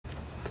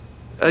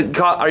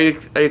Are you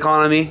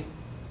calling on me?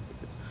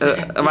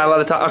 Am I allowed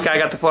to talk? Okay, I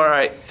got the floor. All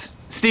right.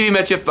 Stevie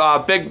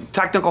Mitcheff, big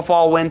technical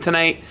fall win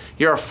tonight.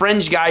 You're a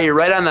fringe guy. You're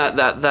right on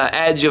the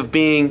edge of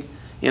being,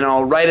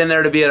 right in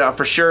there to be a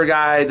for sure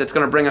guy that's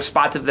going to bring a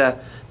spot to the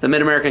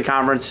Mid-American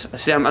Conference.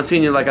 I'm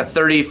seeing you like a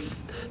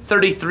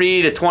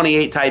 33 to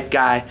 28 type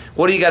guy.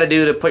 What do you got to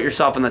do to put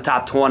yourself in the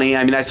top 20?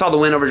 I mean, I saw the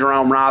win over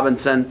Jerome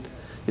Robinson.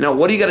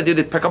 What do you got to do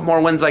to pick up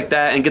more wins like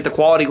that and get the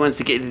quality wins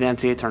to get you to the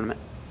NCAA tournament?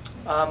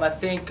 I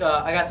think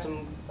I got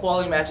some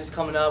quality matches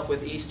coming up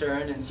with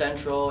Eastern and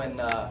Central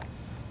and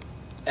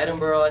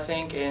Edinburgh, I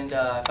think. And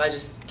if I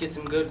just get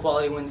some good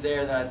quality wins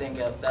there, then I think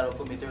that'll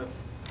put me through.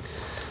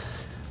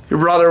 Your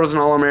brother was an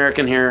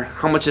All-American here.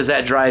 How much does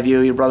that drive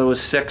you? Your brother was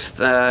 6th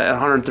at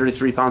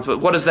 133 pounds. But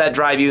what does that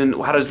drive you, and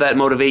how does that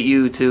motivate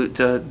you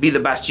to be the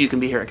best you can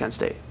be here at Kent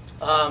State?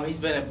 He's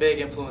been a big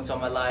influence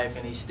on my life,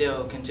 and he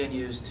still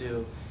continues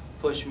to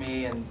push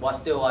me and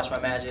still watch my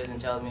matches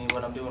and tell me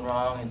what I'm doing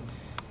wrong.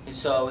 And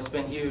so it's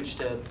been huge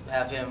to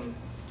have him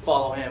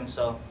follow him,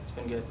 so it's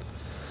been good.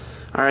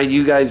 All right,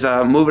 you guys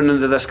moving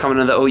into this, coming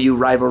into the OU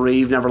rivalry,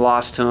 you've never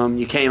lost to him.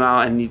 You came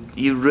out and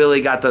you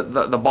really got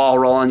the ball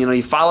rolling.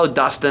 You followed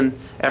Dustin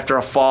after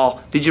a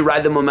fall. Did you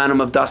ride the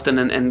momentum of Dustin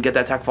and get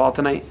that tech fall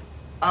tonight?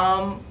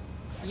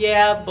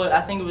 Yeah, but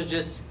I think it was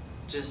just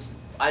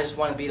I just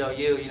wanted to beat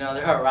OU.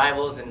 They're our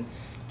rivals, and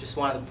just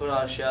wanted to put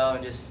on a show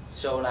and just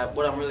show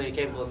what I'm really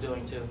capable of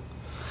doing too.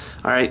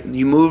 All right,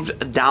 you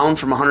moved down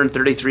from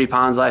 133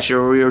 pounds last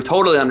year where you were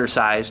totally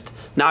undersized.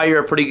 Now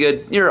you're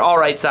you're all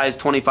right size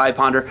 25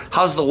 pounder.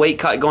 How's the weight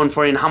cut going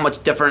for you, and how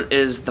much different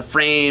is the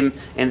frame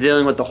and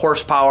dealing with the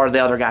horsepower of the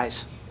other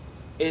guys?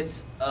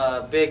 It's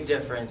a big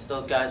difference.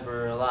 Those guys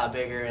were a lot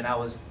bigger, and I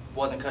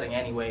wasn't cutting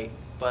any weight.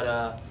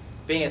 But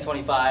being at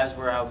 25 is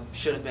where I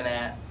should have been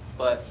at,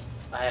 but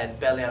I had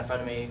Bedley in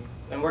front of me.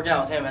 And working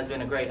out with him has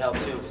been a great help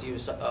too, because he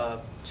was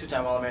a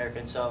 2-time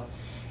All-American. So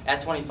at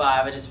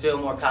 25, I just feel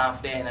more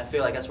confident, and I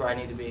feel like that's where I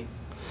need to be.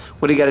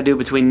 What do you got to do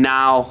between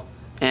now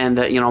and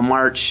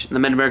March, the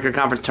Mid-American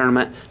Conference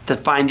Tournament, to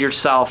find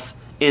yourself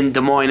in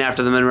Des Moines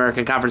after the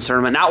Mid-American Conference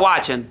Tournament? Not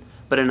watching,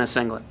 but in a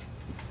singlet.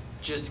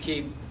 Just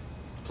keep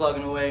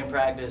plugging away in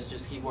practice.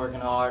 Just keep working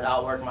hard,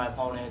 outwork my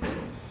opponents,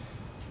 and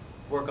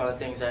work on the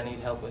things that I need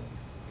help with.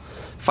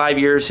 5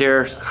 years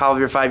here. How have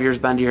your 5 years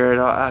been here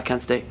at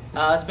Kent State?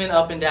 It's been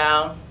up and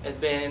down. It's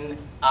been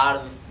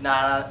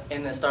not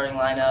in the starting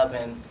lineup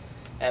and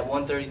at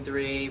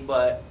 133,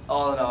 but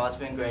all in all, it's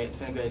been great. It's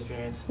been a great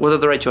experience. Was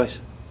it the right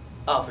choice?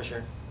 Oh, for sure.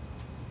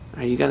 All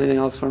right, you got anything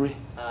else for me?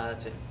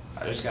 That's it.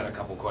 I just got a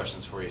couple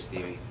questions for you,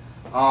 Stevie.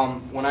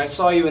 When I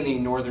saw you in the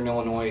Northern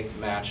Illinois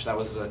match, that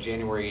was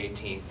January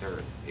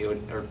 18th,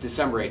 or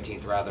December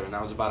 18th rather, and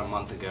that was about a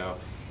month ago.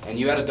 And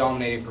you had a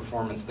dominating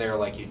performance there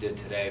like you did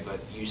today,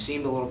 but you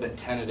seemed a little bit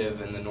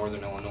tentative in the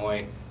Northern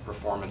Illinois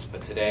performance,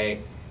 but today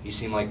you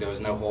seemed like there was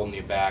no holding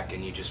you back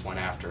and you just went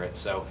after it.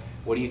 So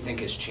what do you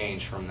think has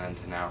changed from then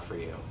to now for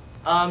you?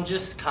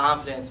 Just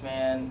confidence,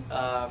 man.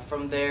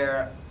 From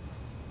there,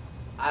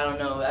 I don't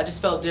know, I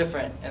just felt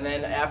different. And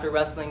then after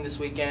wrestling this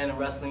weekend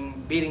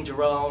and beating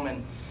Jerome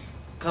and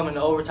coming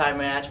to overtime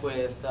match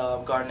with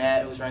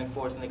Garnett, who was ranked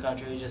 4th in the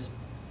country, just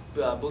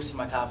boosted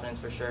my confidence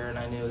for sure, and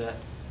I knew that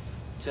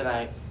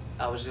tonight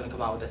I was just going to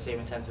come out with that same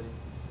intensity.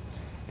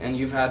 And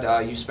you've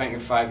spent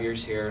your 5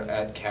 years here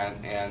at Kent,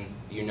 and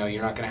you're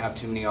not going to have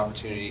too many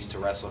opportunities to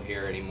wrestle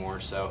here anymore.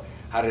 So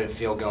how did it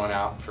feel going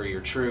out for your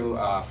true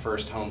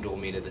first home dual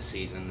meet of the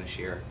season this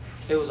year?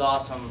 It was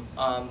awesome.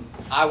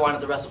 I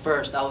wanted to wrestle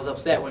first. I was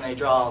upset when they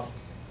drawed.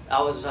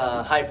 I was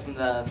hyped from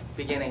the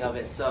beginning of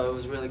it, so it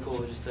was really cool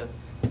just to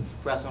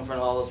wrestle in front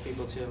of all those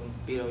people too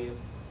and beat OU.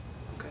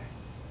 Okay.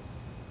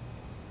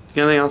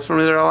 Anything else for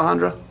me there,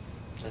 Alejandro?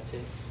 That's it.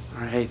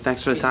 All right,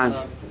 thanks for the Peace time. and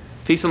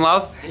love. Peace and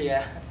love?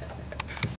 Yeah.